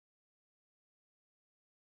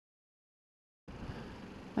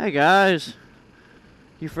Hey guys,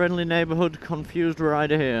 your friendly neighbourhood confused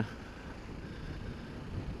rider here.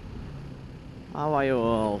 How are you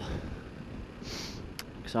all?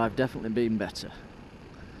 Because I've definitely been better.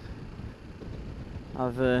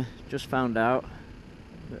 I've just found out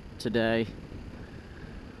today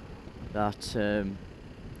that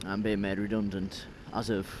I'm being made redundant as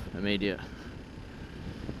of immediate.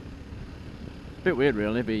 Bit weird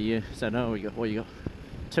really, but you said, oh, you got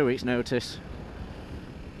 2 weeks notice,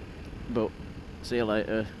 but see you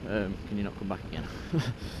later, can you not come back again?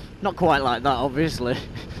 Not quite like that, obviously.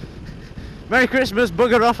 Merry Christmas,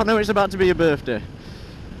 bugger off, I know it's about to be your birthday.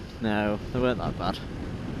 No, they weren't that bad.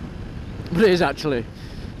 But it is actually.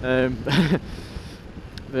 The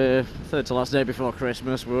third to last day before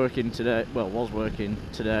Christmas, working today, well, was working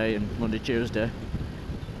today and Monday, Tuesday.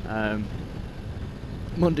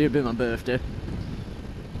 Monday will be my birthday,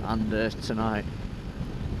 and tonight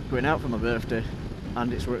going out for my birthday,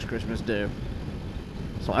 and it's work's Christmas do.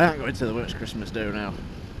 So I ain't going to the work's Christmas do now.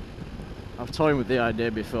 I've toyed with the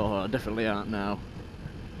idea before, I definitely aren't now.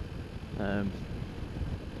 I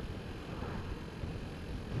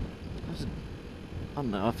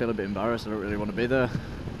don't know, I feel a bit embarrassed, I don't really want to be there.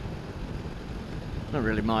 Not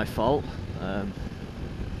really my fault. Of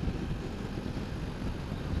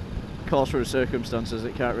course, through circumstances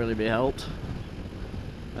it can't really be helped.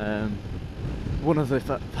 One of the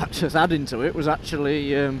factors adding to it was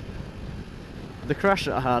actually the crash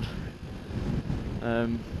that I had.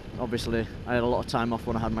 Obviously I had a lot of time off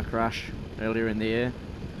when I had my crash earlier in the year,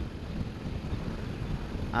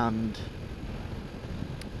 and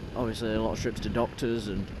obviously a lot of trips to doctors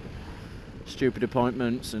and stupid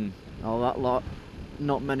appointments and all that lot.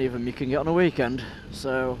 Not many of them you can get on a weekend,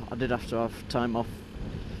 so I did have to have time off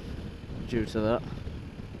due to that.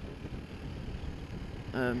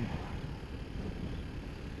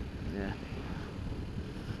 Yeah.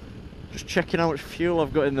 Just checking how much fuel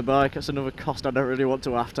I've got in the bike. That's another cost I don't really want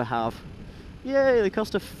to have. Yay, the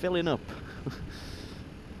cost of filling up.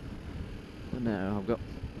 No, I've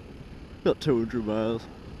got 200 miles.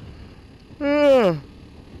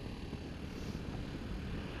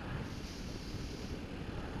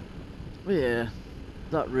 But yeah,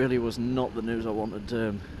 that really was not the news I wanted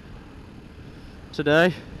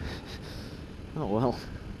today. Oh well,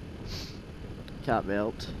 can't be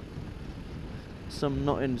helped. So I'm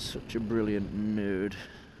not in such a brilliant mood.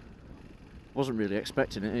 Wasn't really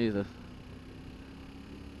expecting it either,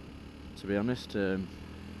 to be honest. I mean,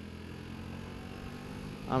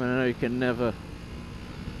 I know you can never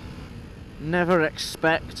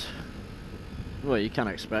expect. Well, you can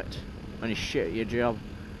expect when you shit at your job.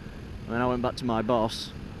 I mean, I went back to my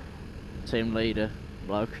boss, team leader,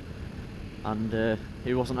 bloke, and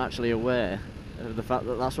he wasn't actually aware of the fact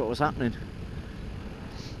that that's what was happening.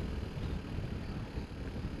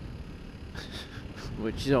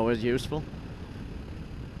 Which is always useful.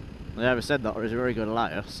 They either said that or he's a very good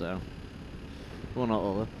liar, so one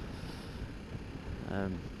or the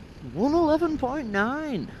other.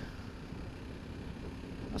 111.9.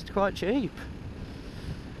 That's quite cheap.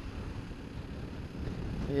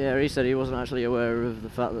 Yeah, he said he wasn't actually aware of the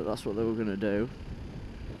fact that that's what they were going to do.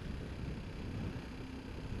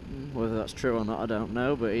 Whether that's true or not, I don't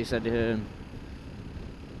know, but he said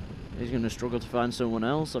he's going to struggle to find someone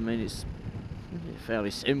else. I mean, it's a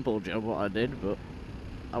fairly simple job what I did, but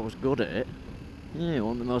I was good at it. Yeah, it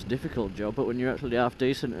wasn't the most difficult job, but when you're actually half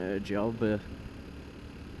decent at a job, and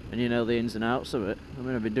you know the ins and outs of it. I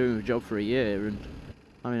mean, I've been doing the job for a year, and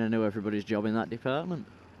I mean, I knew everybody's job in that department.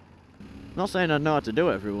 Not saying I know how to do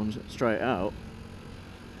everyone's straight out,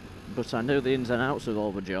 but I knew the ins and outs of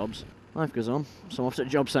all the jobs. Life goes on, so I'm off at a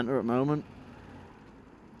job centre at the moment.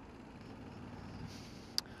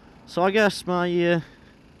 So I guess my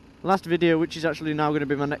last video, which is actually now going to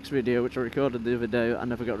be my next video, which I recorded the other day, I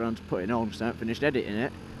never got around to putting on because I haven't finished editing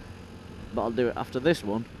it, but I'll do it after this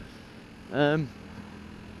one. Kind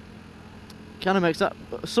of makes that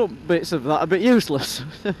some bits of that a bit useless.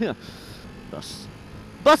 Bus!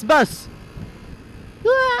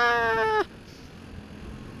 Ah!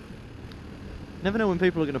 Never know when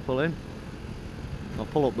people are going to pull in. Or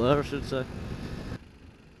pull up there, I should say.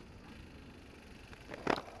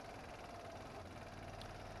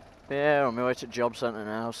 Yeah, on my way to job centre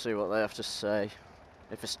now, see what they have to say.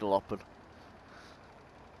 If it's still open.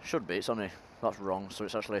 Should be, it's only, that's wrong, so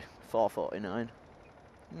it's actually 4:49.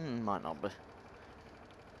 Might not be.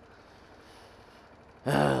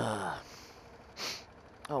 Oh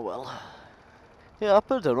well. Yeah, I'm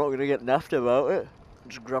not going to get naffed about it.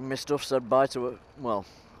 Just grab my stuff, said bye to it. Well,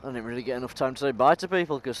 I didn't really get enough time to say bye to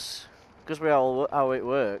people because we all how it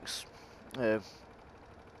works.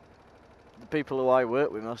 the people who I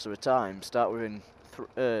work with most of the time start within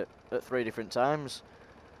at 3 different times.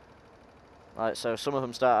 Like, so some of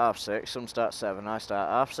them start 6:30, some start 7, I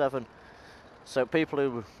start 7:30. So people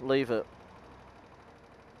who leave at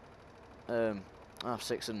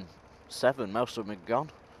 6:30 and 7, most of them are gone.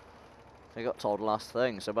 They got told last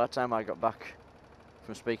thing. So by the time I got back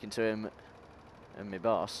from speaking to him and my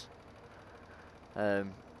boss,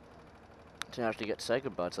 didn't actually get to say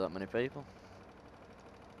goodbye to that many people.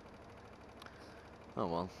 Oh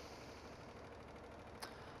well.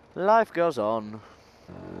 Life goes on.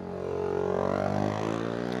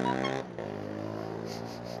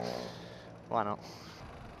 Why not?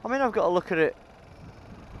 I mean, I've got to look at it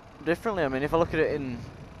differently. I mean, if I look at it in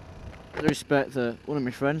the respect that one of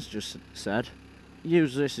my friends just said,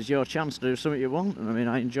 use this as your chance to do something you want. And I mean,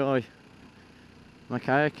 I enjoy my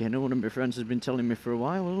kayaking, and one of my friends has been telling me for a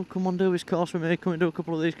while, well, come on, do this course with me, come and do a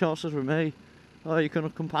couple of these courses with me. Oh, you can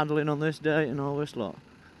come paddling on this date and all this lot.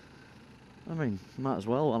 I mean, might as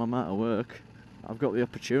well while I'm out of work. I've got the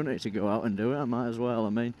opportunity to go out and do it, I might as well. I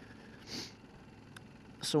mean,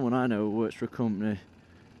 someone I know who works for a company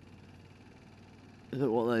that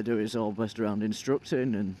what they do is all based around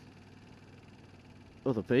instructing and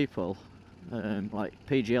other people, like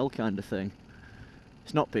PGL kind of thing.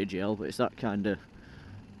 It's not PGL, but it's that kind of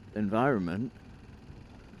environment.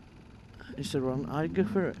 He said, well, I'd go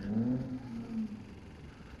for it.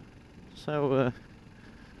 So,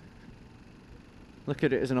 look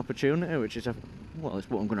at it as an opportunity, which is, well, it's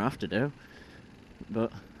what I'm going to have to do.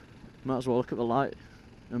 But might as well look at the light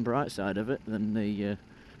and bright side of it than the,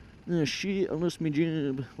 oh shit, I lost my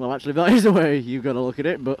job. Well, actually, that is the way you've got to look at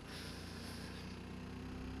it, but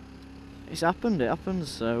it's happened, it happens,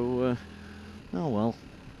 so, oh well.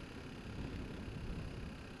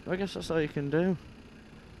 I guess that's all you can do.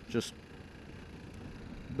 Just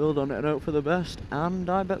build on it and hope for the best. And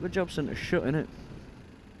I bet the job centre's shut, innit?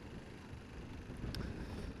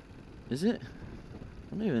 Is it?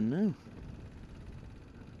 I don't even know.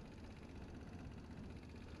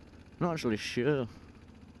 Not actually sure.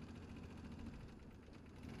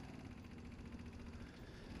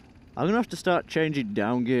 I'm gonna have to start changing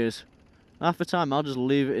down gears. Half the time I'll just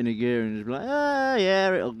leave it in a gear and just be like, ah,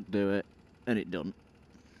 yeah, it'll do it. And it doesn't.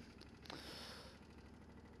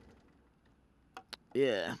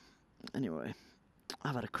 Yeah. Anyway,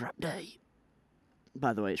 I've had a crap day.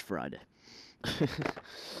 By the way, it's Friday.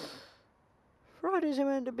 Fridays are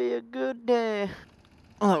meant to be a good day.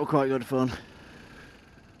 Oh, that was quite good fun.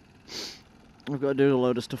 I've got to do a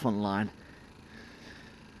load of stuff online.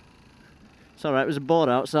 It's alright, there's a board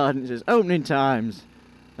outside and it says opening times.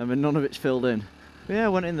 And then none of it's filled in. But yeah, I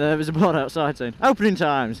went in there's a board outside saying opening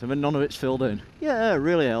times, and then none of it's filled in. Yeah,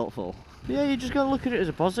 really helpful. But yeah, you just got to look at it as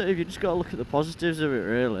a positive. You just got to look at the positives of it,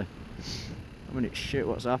 really. I mean, it's shit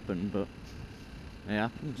what's happened, but it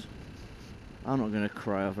happens. I'm not going to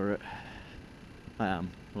cry over it. I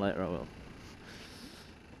am. Later I will.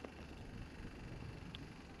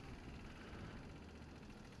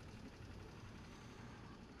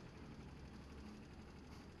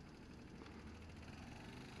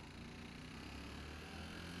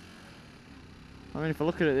 I mean, if I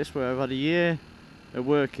look at it this way, I've had a year of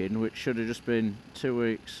working, which should have just been 2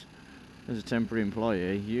 weeks as a temporary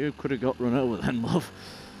employee. You could have got run over then, love.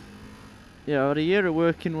 Yeah, I had a year of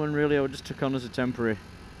working when really I just took on as a temporary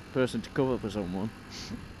person to cover for someone.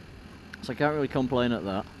 So I can't really complain at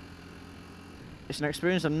that. It's an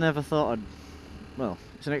experience I never thought I'd... Well,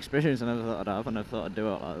 it's an experience I never thought I'd have. I never thought I'd do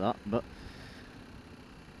it like that, but...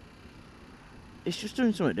 It's just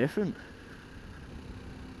doing something different.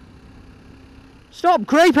 Stop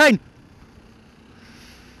creeping!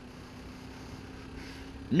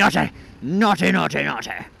 Naughty! Naughty, naughty,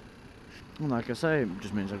 naughty! And like I say, it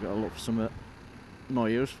just means I've got to look for something more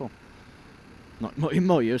useful. Not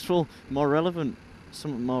more useful, more relevant.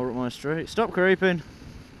 Something more up my street. Stop creeping!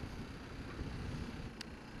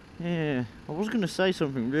 Yeah, I was going to say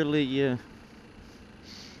something really, not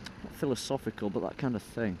philosophical, but that kind of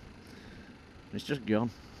thing. It's just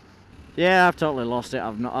gone. Yeah, I've totally lost it.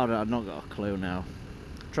 I've not got a clue now.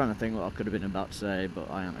 I'm trying to think what I could have been about to say,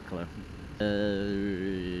 but I haven't a clue.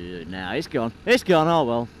 Nah, it's gone. It's gone, oh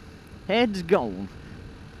well. Head's gone.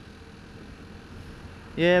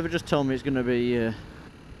 Yeah, they just told me it's going to be,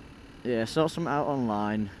 yeah, sort something out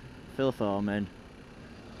online, fill a form in,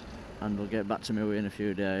 and they'll get back to me within a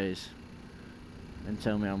few days and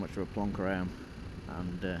tell me how much of a plonker I am,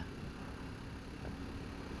 and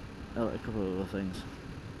a couple of other things.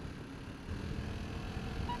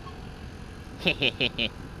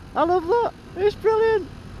 I love that! It's brilliant!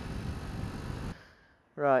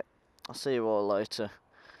 Right, I'll see you all later.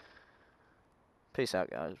 Peace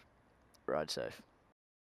out, guys. Right. ride safe.